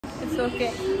It's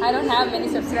okay. I don't have many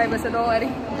subscribers, so don't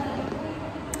worry.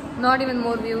 Not even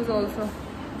more views also.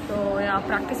 So yeah,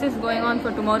 practice is going on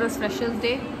for tomorrow's Freshers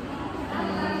Day.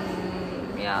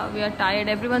 Yeah, we are tired.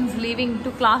 Everyone's leaving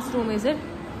to classroom, is it?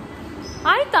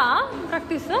 Aita,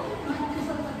 practice. So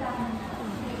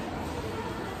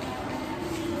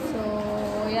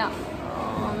yeah,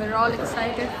 we're all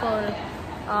excited for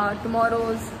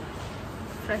tomorrow's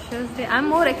Freshers Day. I'm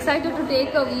more excited to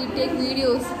take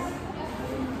videos.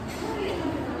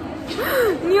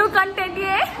 New content,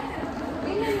 yeah.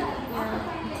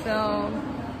 So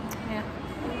yeah.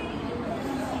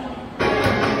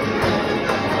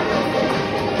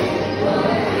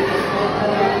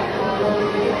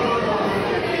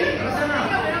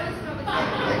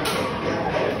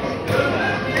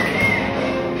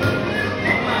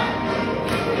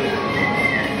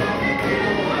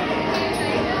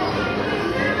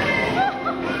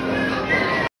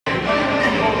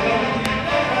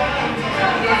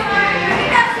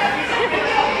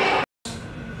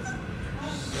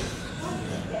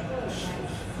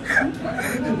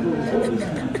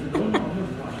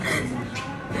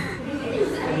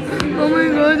 Oh my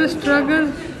god, the struggle.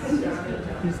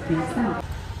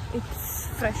 It's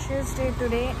Freshers Day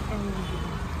today and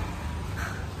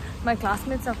my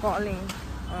classmates are calling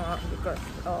because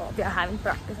we are having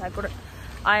practice. I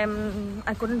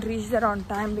couldn't reach there on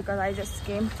time because I just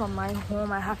came from my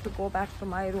home. I have to go back to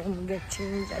my room, get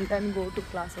changed and then go to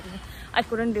class again. I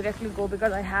couldn't directly go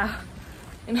because I have,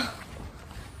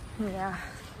 yeah,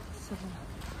 so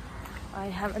I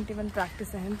haven't even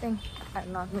practiced anything. I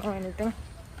do not know anything.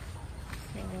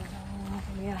 So,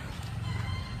 yeah.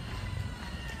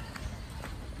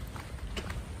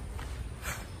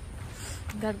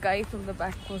 That guy from the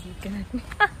back was looking at me.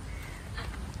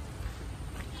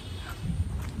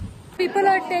 People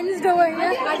are tensed over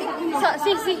here.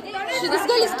 See. This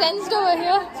girl is tensed over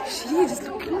here. She is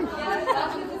looking.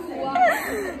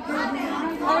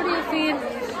 How do you feel?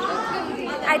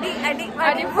 Adi. Yeah.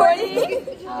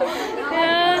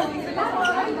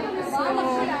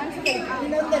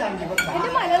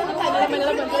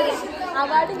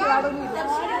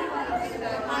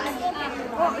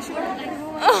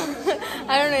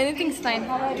 I don't know, anything's fine.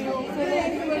 How are you?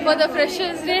 For the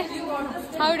Freshers Day,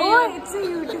 how do you? Oh, it's a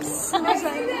YouTube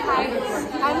Hi.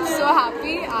 I'm so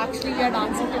happy. Actually, we are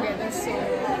dancing together. So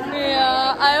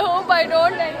yeah, I hope I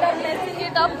don't end up messing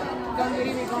it up. don't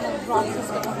worry, we're gonna rock this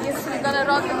performance. Yes, we're gonna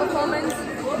rock the performance.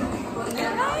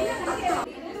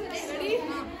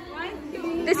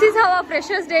 This is how our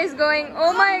Freshers Day is going.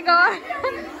 Oh my god.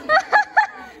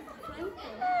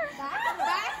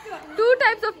 Two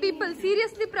types of people,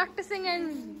 seriously practicing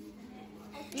and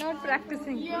not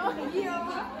practicing.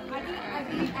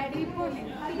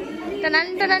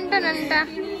 Tananta.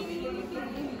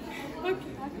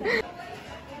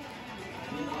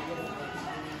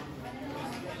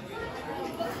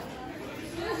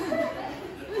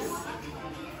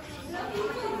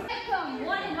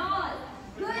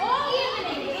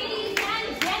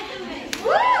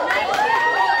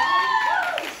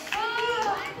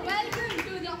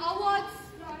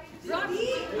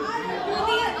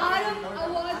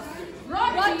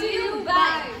 Brought to you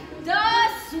by the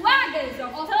Swaggers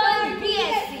of 3rd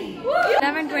BSc.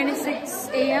 11:26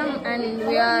 a.m. and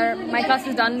my class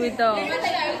is done with the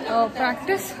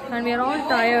practice and we are all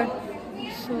tired.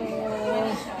 So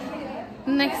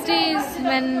next day is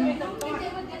when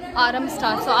Aram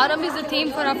starts. So Aram is the theme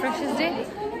for our Freshers Day.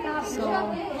 So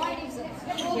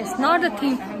yes, not the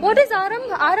theme. What is Aram?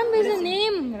 Aram is a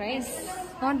name, right?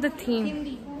 Not the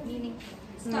theme.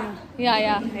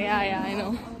 Yeah, I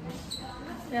know.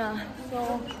 Yeah, so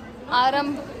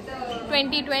Aram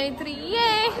 2023,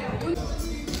 yay!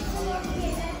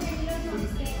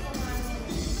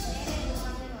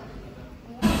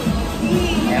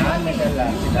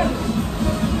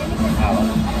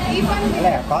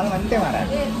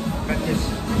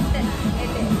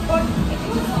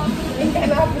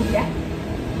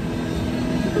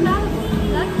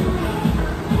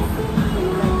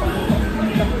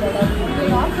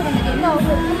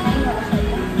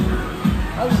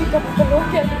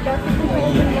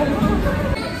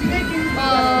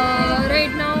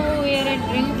 Right now we are at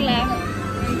Drink Lab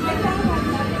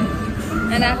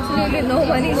and absolutely no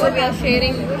money, so we are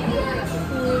sharing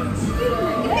food.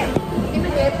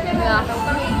 Yeah.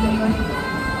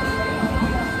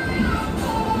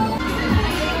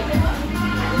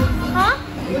 Huh?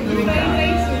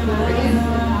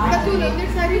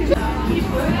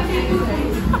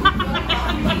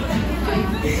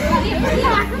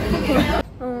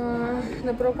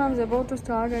 The program is about to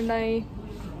start and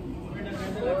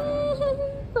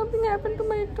something happened to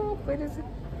my top. Where is it?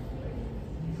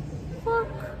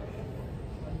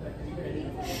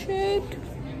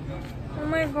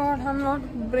 I'm not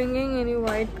bringing any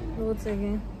white clothes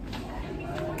again.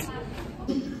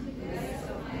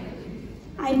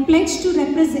 I pledge to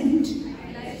represent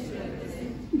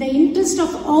the interest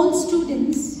of all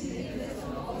students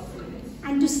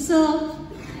and to serve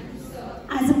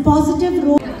as a positive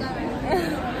role.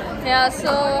 Yeah,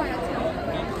 so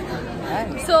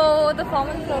the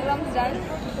formal program's done.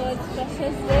 So it's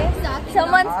Freshers Day.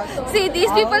 See,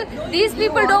 these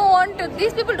people don't want to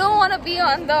be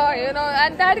on the,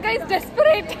 and that guy is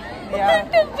desperate to be on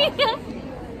the video.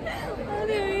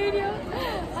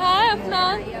 Hi,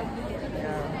 Apna.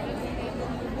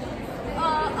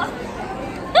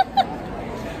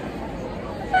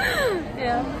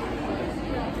 Yeah.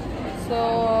 So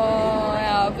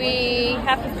we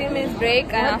have 15 minutes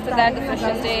break, and after that the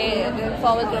Freshers Day, the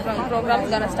formal program is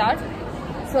gonna start.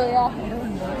 So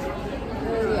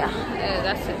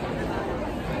that's it.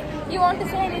 You want to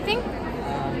say anything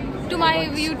to my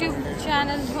YouTube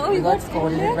channel? We got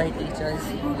scolded by teachers.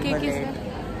 Okay,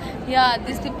 yeah,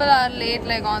 these people are late.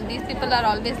 These people are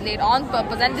always late on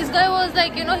purpose. And this guy was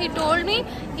like, he told me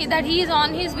that he is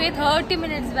on his way 30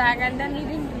 minutes back, and then he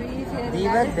didn't reach here. We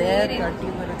were there 30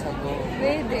 minutes ago.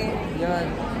 Where there?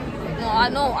 Yeah.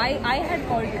 No, I had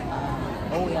called you.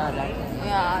 Oh yeah, that.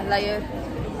 Yeah, liar.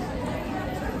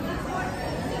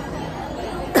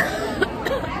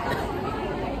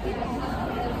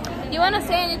 You wanna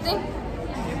say anything?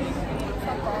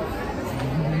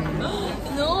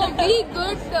 No, be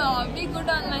good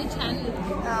on my channel.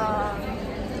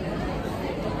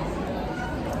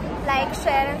 Like,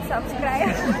 share and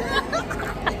subscribe.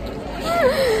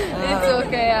 It's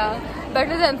okay, yeah.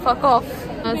 Better than fuck off.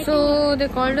 So they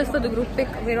called us for the group pic.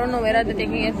 We don't know where are they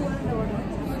taking it. So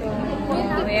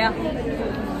yeah.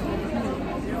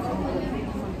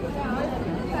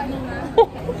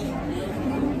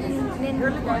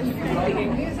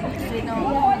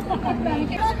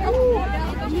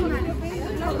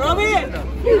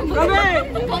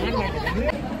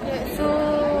 So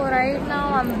right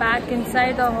now I'm back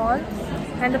inside the hall,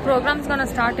 and the program's gonna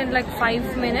start in like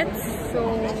 5 minutes. So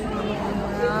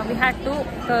we had to,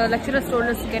 the lecturers told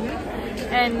us to get me,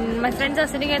 and my friends are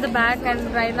sitting at the back,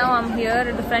 and right now I'm here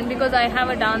at the front because I have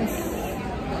a dance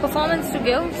performance to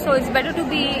give. So it's better to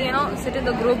be, sit in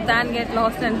the group than get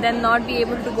lost and then not be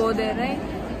able to go there, right?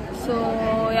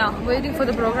 So yeah, waiting for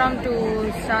the program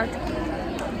to start.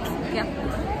 Yeah.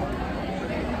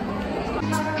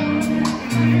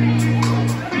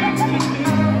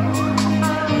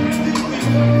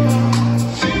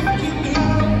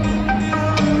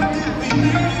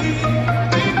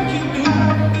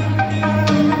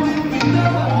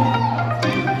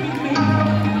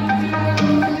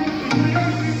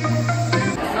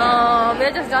 We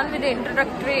are just done with the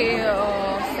introductory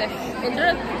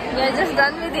session. We are just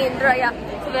done with the intro. Yeah.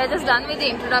 So we are just done with the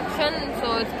introduction.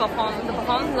 So it's the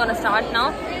performance is gonna start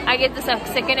now. I get the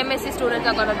second MSc students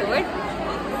are gonna do it.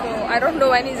 So I don't know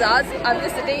when he's asked. I'm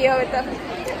just sitting here with them.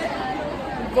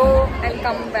 Go and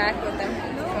come back with them.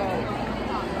 So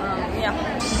yeah.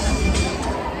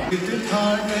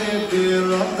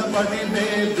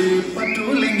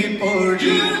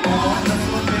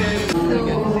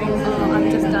 I'm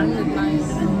just done with my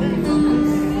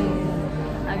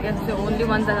I guess the only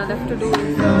ones that are left to do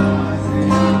is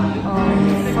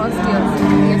first year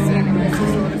BSc and MSc. So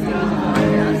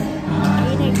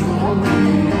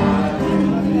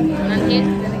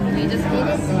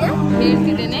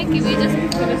we just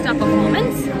finished our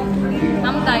performance.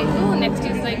 Next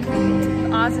is like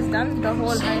ours is done, the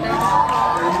whole highlight.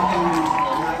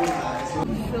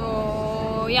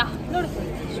 So yeah.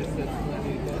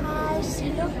 She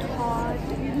looked hot.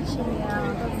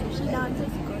 She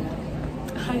dances good.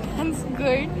 I dance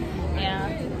good. Yeah.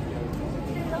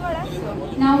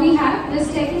 Now we have the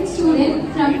second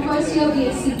student from first year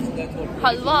BSc.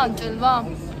 Halwa, jalwa.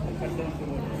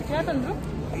 क्या तंद्रू?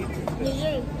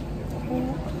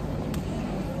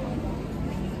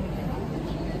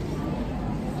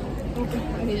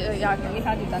 यार नहीं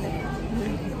खा देता ने.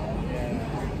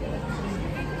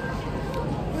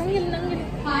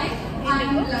 Hi,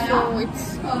 I'm Lara. So it's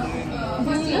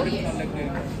First year BSc.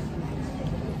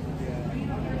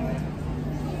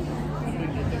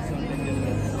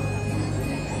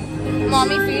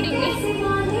 mommy feeding me.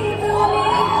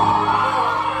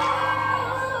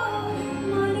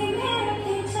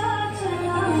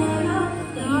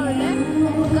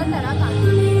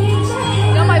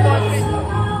 You're my boyfriend.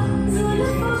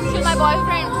 She's my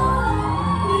boyfriend.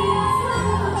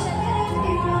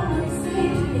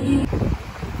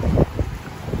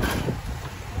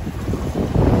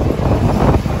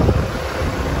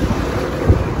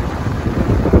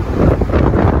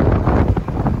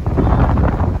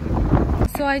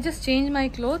 So I just changed my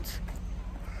clothes.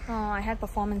 I had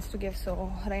performance to give,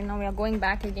 so right now we are going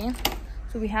back again.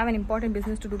 So we have an important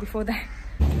business to do before that.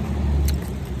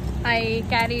 I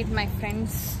carried my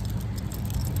friend's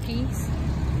keys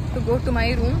to go to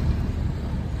my room.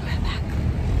 We're back.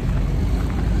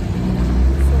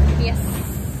 So yes,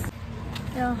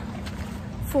 yeah,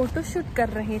 photo shoot kar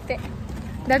rahe the.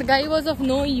 That guy was of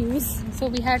no use, so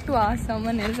we had to ask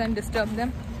someone else and disturb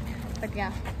them. But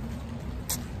yeah,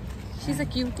 she's a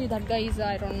cutie. That guy is,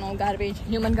 I don't know, garbage,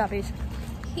 human garbage.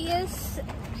 He is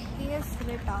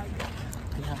retarded.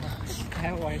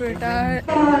 Retarded.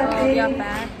 We are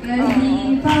back.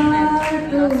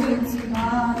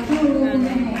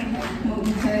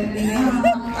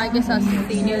 I guess our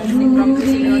seniors sing from the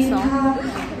senior song.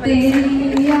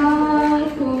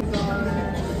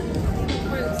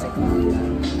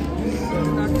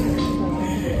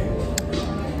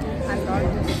 I thought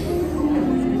just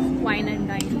wine and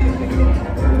dine.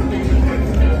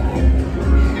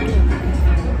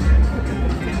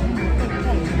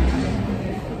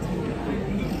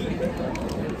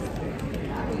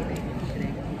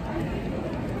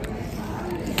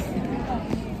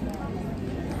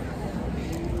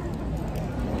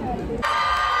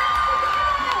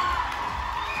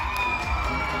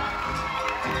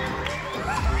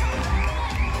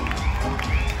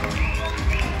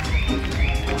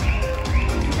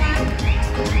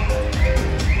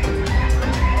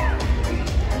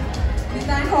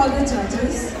 All the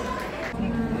judges.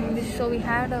 So we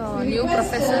had a new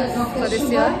professor for this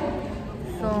year.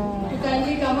 So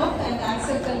Kindly come up and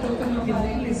accept the token of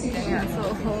appreciation. yeah, so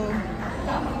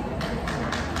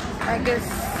I guess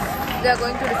they are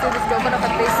going to receive this token of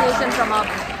appreciation from our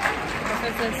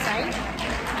professor's side.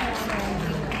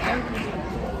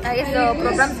 I guess the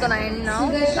program's gonna end now.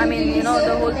 I mean, you know,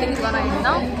 the whole thing's gonna end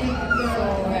now. So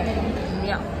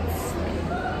yeah,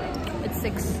 it's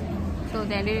 6. So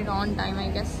they ended it on time, I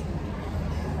guess.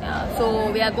 Yeah,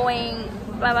 so we are going.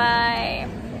 Bye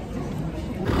bye.